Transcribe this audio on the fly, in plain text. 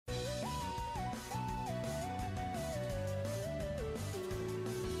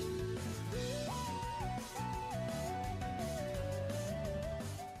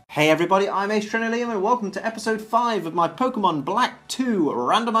Hey everybody, I'm Ace Trainer Liam and welcome to episode 5 of my Pokemon Black 2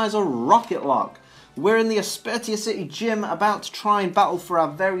 Randomizer Rocketlocke. We're in the Aspertia City gym about to try and battle for our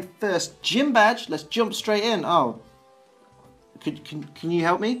very first gym badge. Let's jump straight in. Oh, can you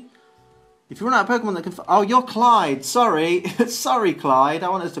help me? If you run out of Pokemon that can... Oh, you're Clyde. Sorry. Sorry, Clyde. I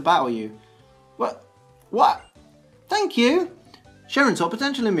want us to battle you. What? What? Thank you. Sharon saw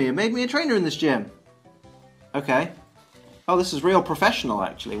potential in me and made me a trainer in this gym. Okay. Oh, this is real professional,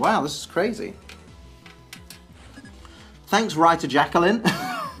 actually. Wow, this is crazy. Thanks, writer Jacqueline.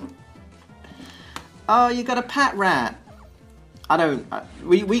 Oh, you got a pat rat.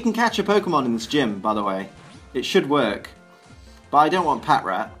 We can catch a Pokemon in this gym, by the way. It should work. But I don't want pat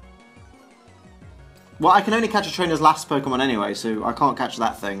rat. Well, I can only catch a trainer's last Pokemon anyway, so I can't catch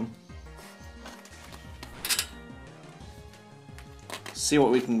that thing. See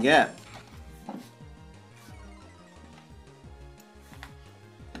what we can get.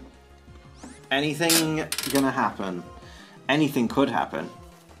 Anything gonna happen? Anything could happen.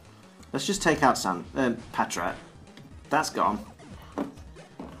 Let's just take out Patrat. That's gone.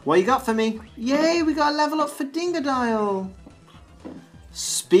 What you got for me? Yay, we got a level up for Dingodile.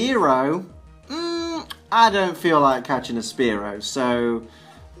 Spearow? I don't feel like catching a Spearow, so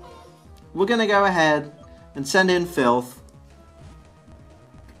we're gonna go ahead and send in Filth.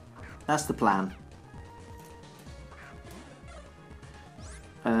 That's the plan.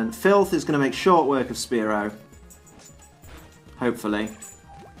 And Filth is going to make short work of Spearow. Hopefully.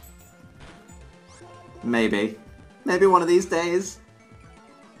 Maybe. Maybe one of these days.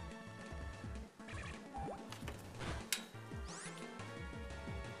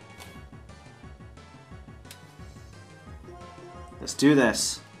 Let's do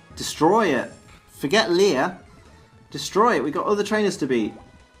this. Destroy it. Forget Leah. Destroy it. We've got other trainers to beat.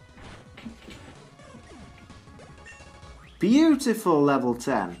 Beautiful level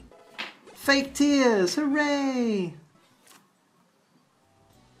 10. Fake tears, hooray!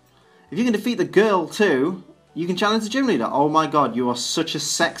 If you can defeat the girl too, you can challenge the gym leader. Oh my god, you are such a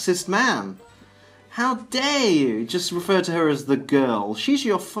sexist man. How dare you just refer to her as the girl? She's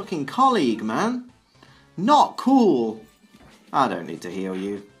your fucking colleague, man. Not cool. I don't need to heal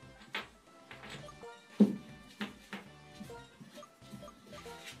you.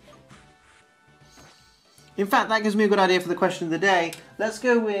 In fact, that gives me a good idea for the question of the day. Let's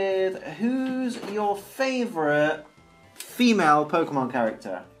go with, who's your favourite female Pokemon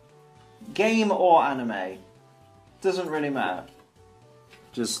character? Game or anime? Doesn't really matter.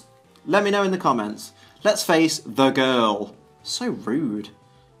 Just let me know in the comments. Let's face the girl. So rude.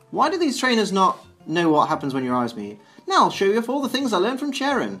 Why do these trainers not know what happens when your eyes meet? Now I'll show you all the things I learned from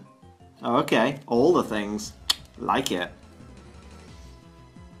Sharon. Oh, okay, all the things. Like it.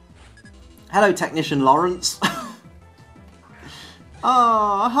 Hello, Technician Lawrence.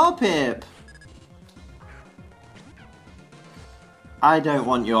 Oh, Hoppip. I don't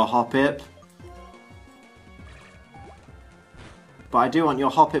want your Hoppip. But I do want your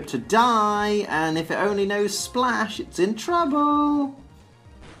Hoppip to die, and if it only knows Splash, it's in trouble.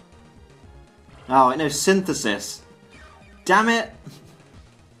 Oh, it knows Synthesis. Damn it.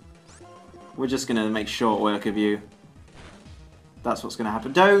 We're just going to make short work of you. That's what's going to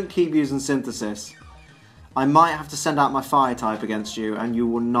happen. Don't keep using Synthesis. I might have to send out my Fire type against you, and you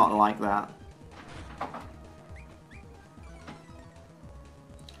will not like that.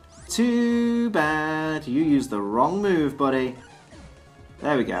 Too bad. You used the wrong move, buddy.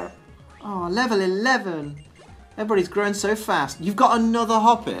 There we go. Oh, level 11. Everybody's growing so fast. You've got another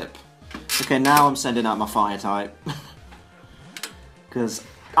Hoppip. Okay, now I'm sending out my Fire type. Because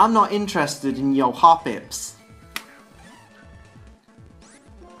I'm not interested in your Hoppips.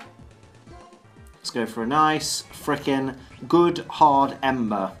 Let's go for a nice, frickin' good hard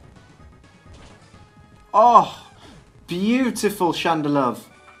Ember. Oh, beautiful Chandelove.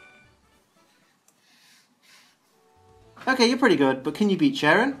 Okay, you're pretty good, but can you beat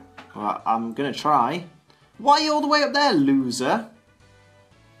Sharon? Well, I'm gonna try. Why are you all the way up there, loser?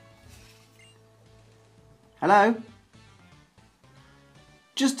 Hello?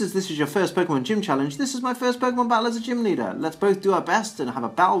 Just as this is your first Pokemon Gym Challenge, this is my first Pokemon battle as a gym leader. Let's both do our best and have a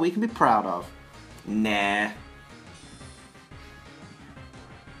battle we can be proud of. Nah.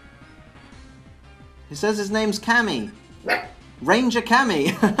 He says his name's Cammy. Ranger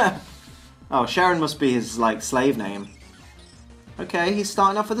Cammy. Oh, Sharon must be his, like, slave name. Okay, he's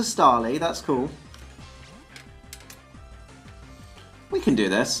starting off with a Starly. That's cool. We can do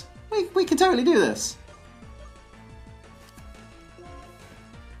this. We can totally do this.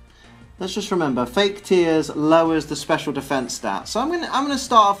 Let's just remember, Fake Tears lowers the special defense stat. So I'm gonna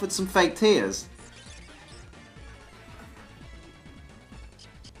start off with some Fake Tears.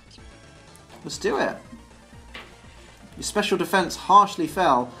 Let's do it. Your special defense harshly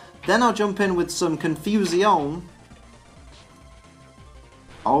fell. Then I'll jump in with some confusion.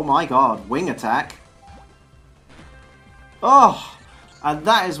 Oh my god, wing attack. Oh, and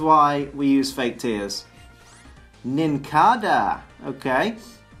that is why we use fake tears. Nincada. Okay.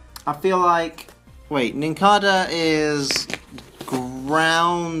 I feel like... Wait, Nincada is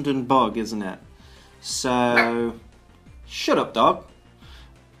ground and bug, isn't it? So... Shut up, dog.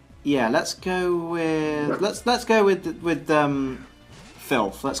 Yeah, let's go with... Let's go with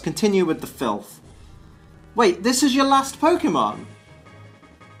filth. Let's continue with the filth. Wait, this is your last Pokemon?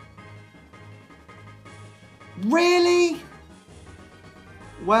 Really?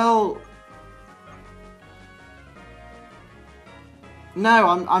 Well...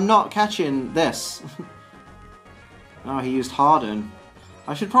 No, I'm not catching this. Oh, he used Harden.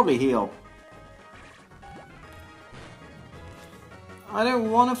 I should probably heal. I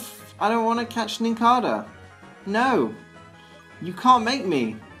don't want to catch Nincada. No. You can't make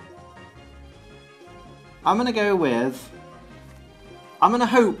me. I'm going to go with... I'm going to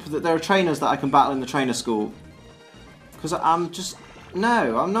hope that there are trainers that I can battle in the trainer school. Because I'm just...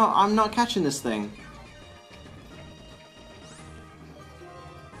 No, I'm not catching this thing.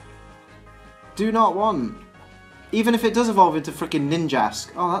 Do not want. Even if it does evolve into frickin'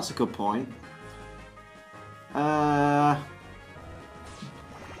 Ninjask. Oh, that's a good point.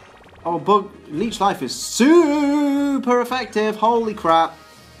 Oh, Bug... Leech Life is super effective. Holy crap.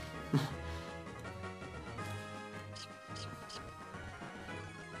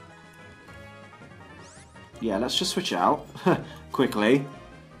 Yeah, let's just switch out. Quickly.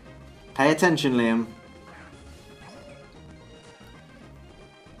 Pay attention, Liam.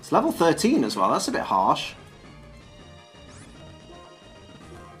 It's level 13 as well. That's a bit harsh.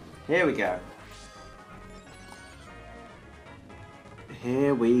 Here we go.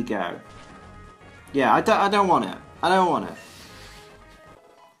 Here we go. Yeah, I don't want it. I don't want it.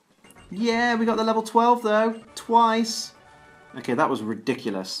 Yeah, we got the level 12 though. Twice. Okay, that was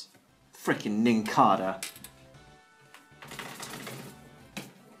ridiculous. Freaking Nincada.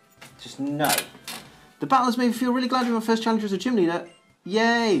 Just no. The battle has made me feel really glad you're my first challenger as a gym leader.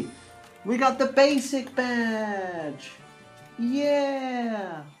 Yay! We got the basic badge!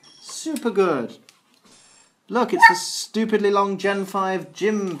 Yeah! Super good. Look, it's the stupidly long Gen 5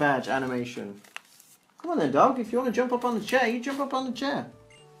 gym badge animation. Come on then, dog. If you want to jump up on the chair, you jump up on the chair.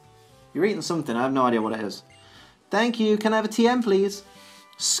 You're eating something. I have no idea what it is. Thank you. Can I have a TM, please?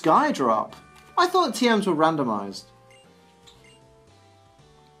 Skydrop. I thought TMs were randomized.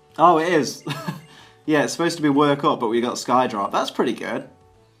 Oh, it is. Yeah, it's supposed to be work up, but we got Skydrop. That's pretty good.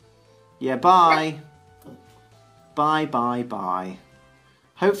 Yeah, bye. Bye, bye, bye.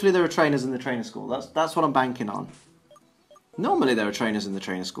 Hopefully there are trainers in the trainer school. That's what I'm banking on. Normally there are trainers in the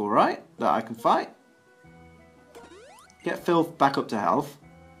trainer school, right? That I can fight. Get Phil back up to health.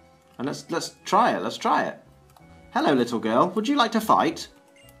 And let's try it. Let's try it. Hello, little girl. Would you like to fight?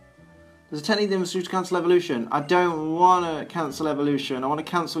 There's a technique that must use to cancel evolution. I don't want to cancel evolution. I want to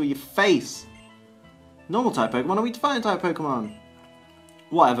cancel your face. Normal type Pokemon, are we Defiant type Pokemon?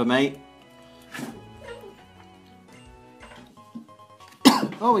 Whatever, mate.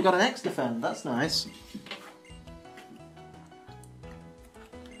 Oh, we got an X-Defend. That's nice.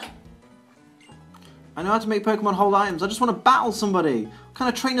 I know how to make Pokemon hold items. I just want to battle somebody. What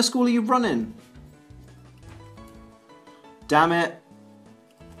kind of trainer school are you running? Damn it.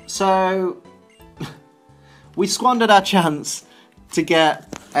 So, we squandered our chance to get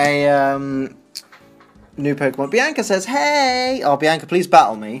a new Pokemon. Bianca says, hey! Oh, Bianca, please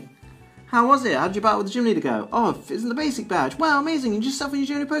battle me. How was it? How did you battle with the gym leader go? Oh, isn't the basic badge? Wow, amazing. You just stuff when you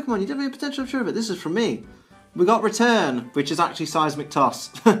join a Pokemon. You definitely have potential, I'm sure of it. This is from me. We got Return, which is actually Seismic Toss.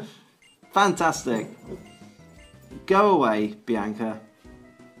 Fantastic. Go away, Bianca.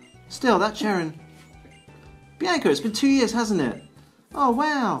 Still, that Charon. Bianca, it's been 2 years, hasn't it? Oh,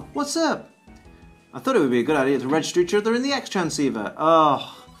 wow. What's up? I thought it would be a good idea to register each other in the X-Transceiver.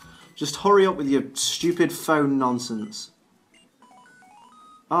 Oh, just hurry up with your stupid phone nonsense.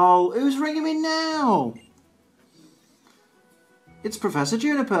 Oh, who's ringing me now? It's Professor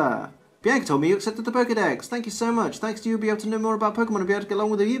Juniper. Bianca told me you accepted the Pokédex. Thank you so much. Thanks to you, we'll be able to know more about Pokemon and be able to get along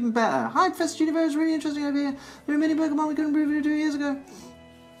with you even better. Hi, Professor Juniper. It's really interesting over here. There are many Pokemon we couldn't prove 2 years ago.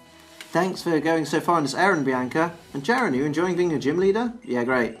 Thanks for going so far on this errand, Bianca. And Sharon, are you enjoying being a gym leader? Yeah,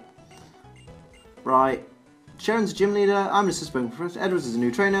 great. Right. Sharon's a gym leader. I'm an assistant. Professor Edwards is a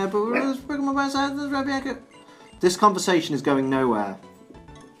new trainer, but we're Pokemon by side. That's right, Bianca. This conversation is going nowhere.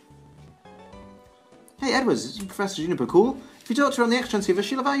 Hey, Edwards, is Professor Juniper cool? If you talk to her on the X-Transceiver,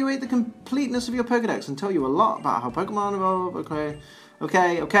 she'll evaluate the completeness of your Pokédex and tell you a lot about how Pokemon evolve. Okay.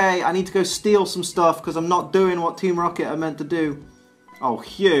 Okay, okay, I need to go steal some stuff because I'm not doing what Team Rocket are meant to do. Oh,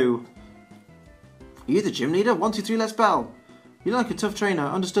 Hugh. Are you the gym leader? 1, 2, 3, let's battle. You're like a tough trainer.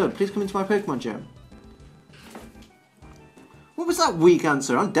 Understood. Please come into my Pokemon gym. What was that weak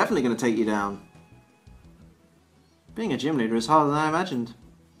answer? I'm definitely going to take you down. Being a gym leader is harder than I imagined.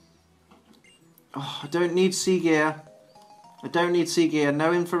 Oh, I don't need sea gear. I don't need sea gear.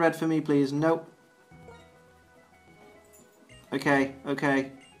 No infrared for me, please. Nope. Okay,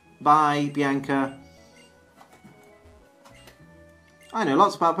 okay. Bye, Bianca. I know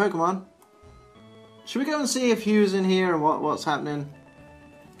lots about Pokemon. Should we go and see if Hugh's in here and what's happening?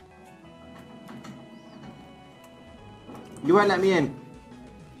 You won't let me in.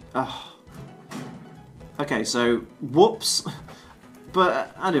 Oh. Okay, so, whoops.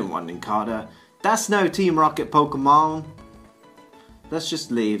 But I didn't want Nincada. That's no Team Rocket Pokemon. Let's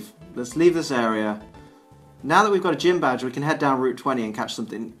just leave. Let's leave this area. Now that we've got a gym badge, we can head down Route 20 and catch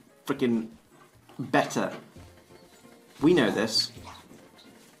something freaking better. We know this.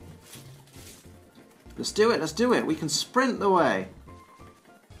 Let's do it, let's do it. We can sprint the way.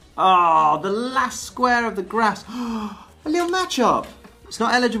 Oh, the last square of the grass. A little matchup. It's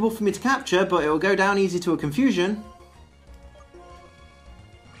not eligible for me to capture, but it will go down easy to a confusion.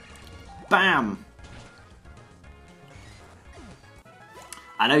 Bam!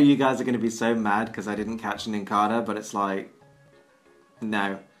 I know you guys are going to be so mad because I didn't catch an Nincada, but it's like,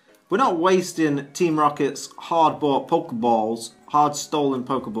 no. We're not wasting Team Rocket's hard-bought Pokeballs, hard-stolen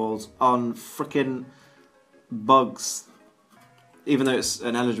Pokeballs on frickin' bugs, even though it's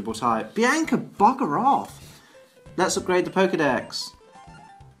an eligible type. Bianca, bugger off! Let's upgrade the Pokedex.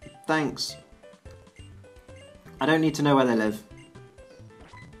 Thanks. I don't need to know where they live.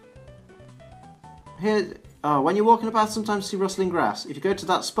 Here, when you're walking about, sometimes you see rustling grass. If you go to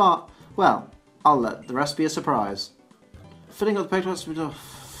that spot, well, I'll let the rest be a surprise. Filling up the Pokedex.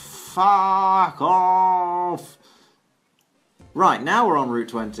 Fuck off! Right, now we're on Route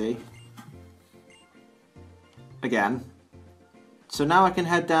 20. Again. So now I can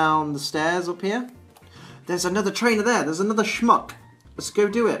head down the stairs up here. There's another trainer there. There's another schmuck. Let's go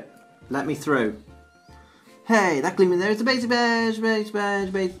do it. Let me through. Hey, that gleaming there is the basic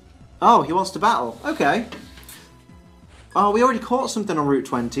badge. Oh, he wants to battle. Okay. Oh, we already caught something on Route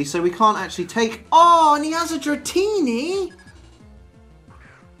 20, so we can't actually take... Oh, and he has a Dratini!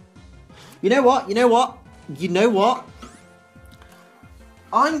 You know what? You know what? You know what?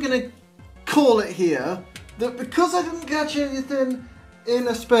 I'm going to call it here that because I didn't catch anything in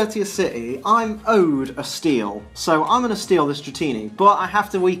Aspertia City, I'm owed a steal. So I'm going to steal this Dratini, but I have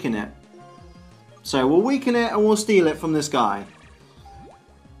to weaken it. So we'll weaken it and we'll steal it from this guy.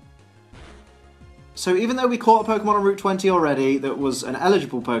 So even though we caught a Pokemon on Route 20 already that was an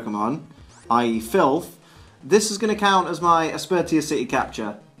eligible Pokemon, i.e. Filth, this is going to count as my Aspertia City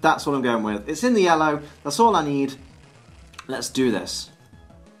capture. That's what I'm going with. It's in the yellow. That's all I need. Let's do this.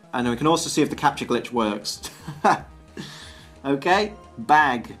 And we can also see if the capture glitch works. Okay.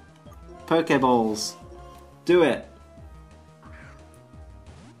 Bag. Pokeballs. Do it.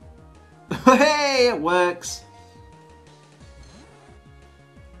 Hey, it works.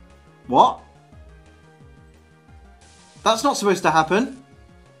 What? That's not supposed to happen.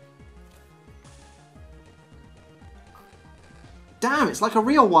 Damn, it's like a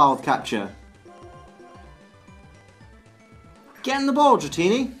real wild capture. Get in the ball,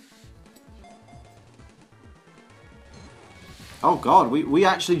 Dratini. Oh god, we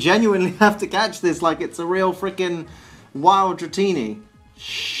actually genuinely have to catch this like it's a real freaking wild Dratini.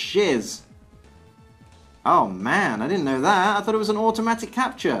 Shiz. Oh man, I didn't know that. I thought it was an automatic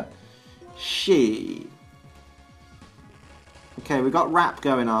capture. She. Okay, we've got rap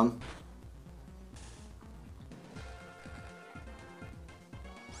going on.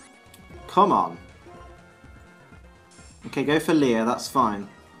 Come on. Okay, go for Leah, that's fine.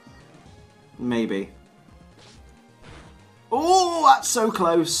 Maybe. Oh, that's so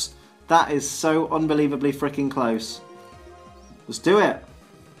close. That is so unbelievably freaking close. Let's do it.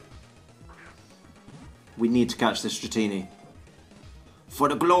 We need to catch this Dratini. For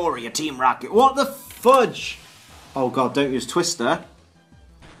the glory of Team Rocket. What the fudge? Oh god, don't use Twister.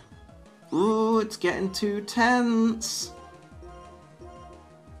 Ooh, it's getting too tense.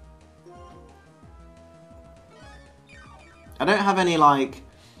 I don't have any, like,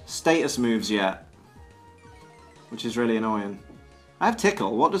 status moves yet. Which is really annoying. I have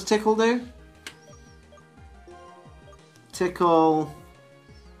Tickle. What does Tickle do? Tickle...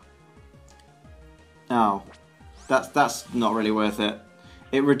 Oh. That's not really worth it.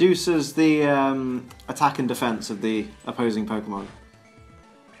 It reduces the attack and defense of the opposing Pokemon.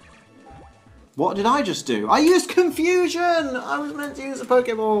 What did I just do? I used confusion! I was meant to use a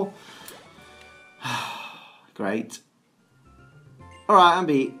Pokeball. Great. Alright, I'm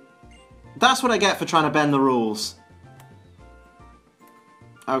beat. That's what I get for trying to bend the rules.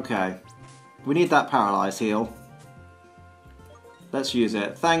 Okay. We need that Paralyze heal. Let's use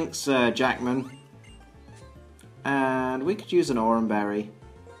it. Thanks, Jackman. And we could use an Oran Berry.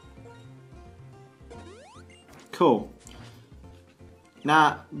 Cool.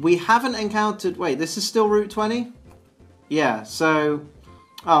 Now, we haven't encountered... Wait, this is still Route 20? Yeah, so...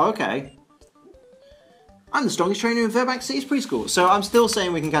 Oh, okay. I'm the strongest trainer in Fairbanks City's preschool. So I'm still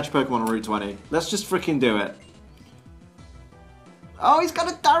saying we can catch a Pokemon on Route 20. Let's just freaking do it. Oh, he's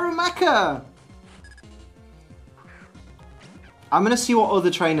got a Darumaka! I'm going to see what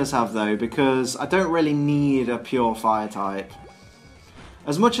other trainers have, though, because I don't really need a pure fire type.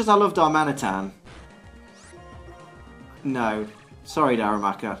 As much as I love Darmanitan. No. Sorry,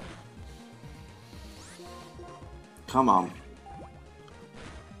 Darumaka. Come on.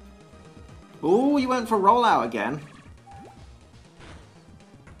 Ooh, you went for rollout again.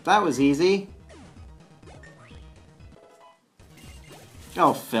 That was easy.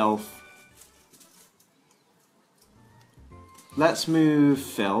 Oh, filth. Let's move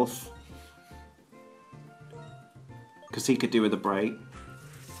Filth. Because he could do with a break.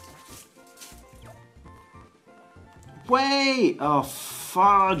 Wait! Oh,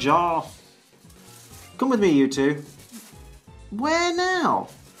 fudge off. Come with me, you two. Where now?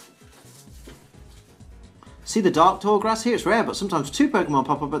 See the Dark Tall Grass here? It's rare, but sometimes two Pokemon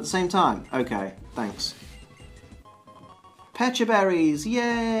pop up at the same time. Okay, thanks. Pecha Berries!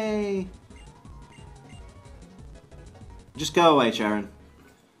 Yay! Just go away, Sharon.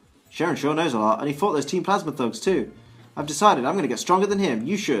 Sharon sure knows a lot, and he fought those Team Plasma thugs too. I've decided I'm going to get stronger than him.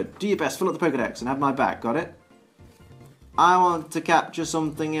 You should. Do your best, fill up the Pokedex, and have my back. Got it? I want to capture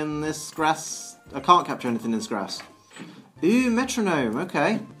something in this grass. I can't capture anything in this grass. Ooh, Metronome.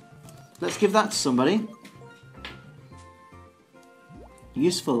 Okay. Let's give that to somebody.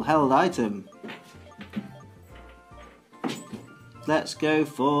 Useful held item. Let's go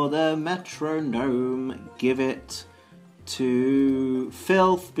for the Metronome. Give it to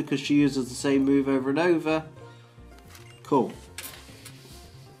Filth because she uses the same move over and over. Cool.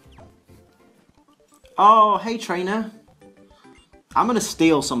 Oh, hey trainer. I'm gonna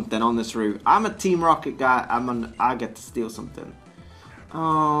steal something on this route. I'm a Team Rocket guy. I get to steal something.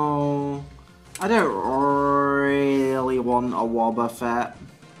 Oh, I don't really want a Wobbuffet.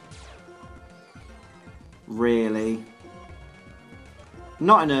 Really.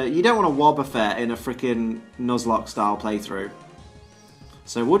 Not in a... You don't want a Wobbuffet in a freaking Nuzlocke style playthrough.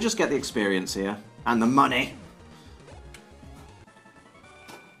 So we'll just get the experience here. And the money.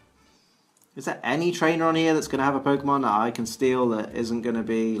 Is there any trainer on here that's going to have a Pokemon that I can steal that isn't going to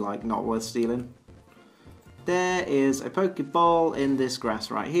be, like, not worth stealing? There is a Pokeball in this grass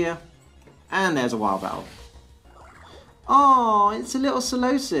right here. And there's a Wild Battle. Oh, it's a little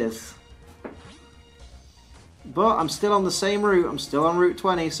Solosis. But I'm still on the same route. I'm still on Route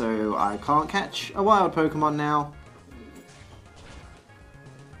 20, so I can't catch a wild Pokemon now.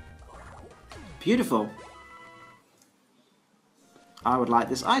 Beautiful. I would like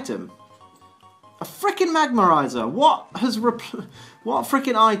this item. A frickin' Magmarizer. What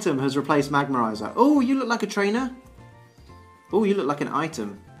frickin' item has replaced Magmarizer? Oh, you look like a trainer. Oh, you look like an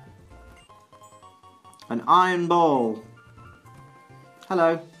item. An Iron Ball.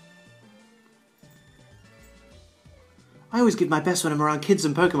 Hello. I always give my best when I'm around kids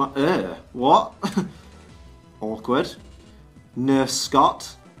and Pokemon. What? Awkward. Nurse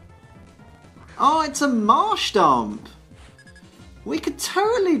Scott. Oh, it's a Marshtomp. We could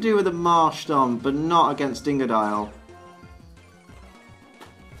totally do with a Marshtomp, but not against Dingodile.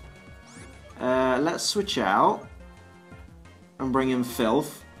 Let's switch out. And bring in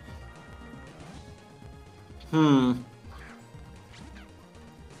Filth.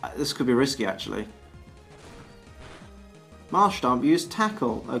 This could be risky, actually. Marshtomp used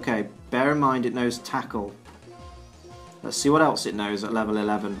Tackle. Okay, bear in mind it knows Tackle. Let's see what else it knows at level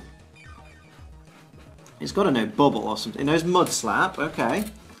 11. It's got to know Bubble or something. It knows Mud Slap. Okay,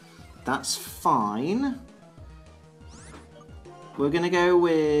 that's fine. We're going to go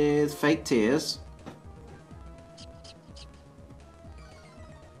with Fake Tears.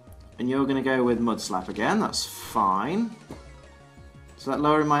 And you're going to go with Mud Slap again. That's fine. Is that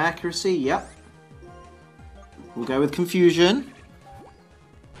lowering my accuracy? Yep. We'll go with Confusion.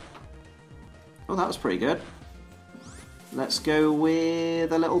 Oh, that was pretty good. Let's go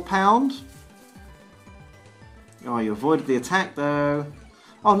with a little Pound. Oh, you avoided the attack though.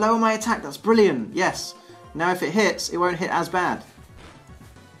 Oh, lower my attack. That's brilliant. Yes. Now if it hits, it won't hit as bad.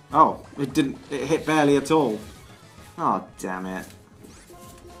 Oh, it didn't. It hit barely at all. Oh, damn it.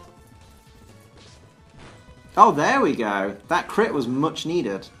 Oh, there we go. That crit was much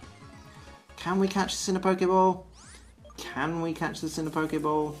needed. Can we catch this in a Pokeball? Can we catch this in a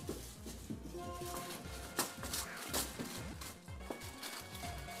Pokeball?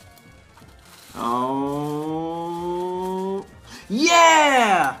 Oh.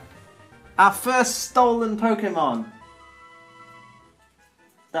 Yeah! Our first stolen Pokemon.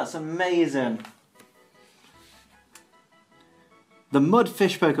 That's amazing. The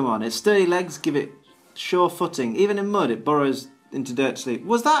Mudfish Pokemon. Its sturdy legs give it sure footing. Even in mud, it burrows into dirt to sleep.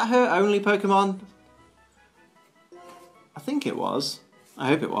 Was that her only Pokemon? I think it was. I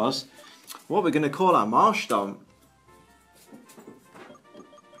hope it was. What are we going to call our Marshtomp?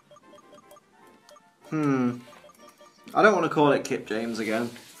 I don't want to call it Kip James again.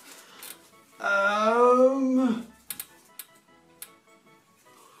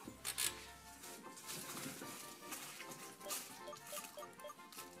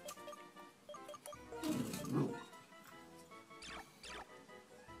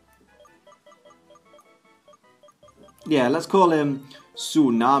 Yeah, let's call him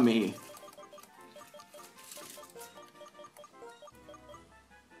Tsunami.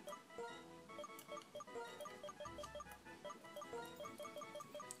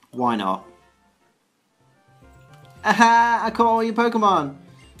 Why not? Aha! I caught all your Pokemon!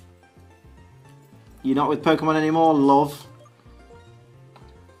 You're not with Pokemon anymore, love.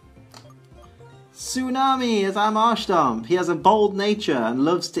 Tsunami is our Marshtomp. He has a bold nature and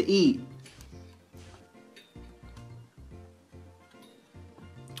loves to eat.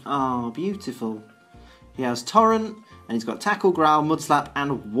 Oh, beautiful. He has Torrent, and he's got Tackle, Growl, Mud Slap,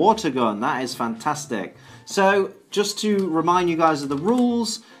 and Water Gun. That is fantastic. So, just to remind you guys of the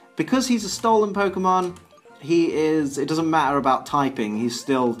rules, because he's a stolen Pokemon, it doesn't matter about typing, he's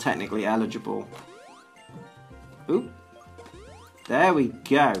still technically eligible. Ooh. There we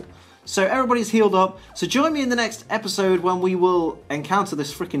go. So everybody's healed up. So join me in the next episode when we will encounter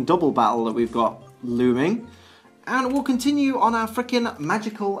this freaking double battle that we've got looming. And we'll continue on our freaking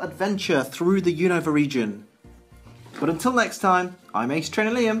magical adventure through the Unova region. But until next time, I'm Ace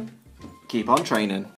Trainer Liam. Keep on training.